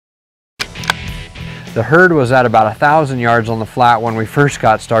The herd was at about 1,000 yards on the flat when we first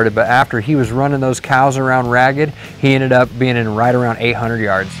got started, but after he was running those cows around ragged, he ended up being in right around 800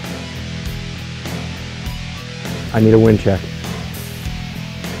 yards. I need a wind check.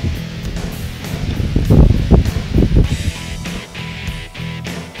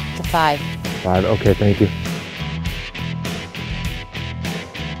 It's a 5. 5, okay, thank you.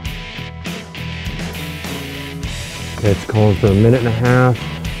 Okay, it's calling for 1.5 minutes.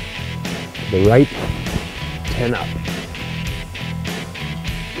 To the right, 10 up.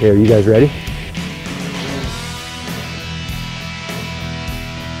 Okay, are you guys ready?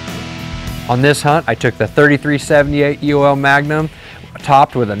 On this hunt, I took the 3378 EOL Magnum,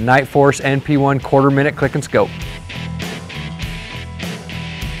 topped with a Night Force NP1 1/4 minute click and scope.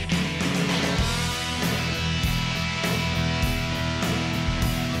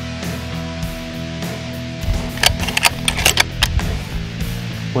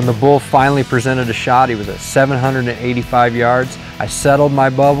 When the bull finally presented a shot, he was at 785 yards. I settled my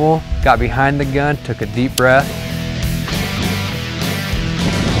bubble, got behind the gun, took a deep breath.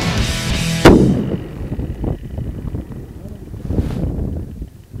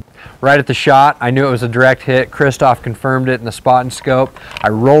 Right at the shot, I knew it was a direct hit. Christophe confirmed it in the spot and scope. I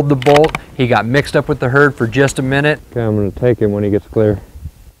rolled the bolt. He got mixed up with the herd for just a minute. Okay, I'm gonna take him when he gets clear.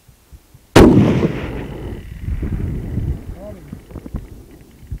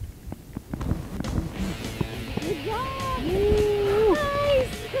 Nice.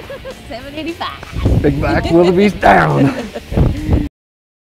 785. Big black wildebeest down.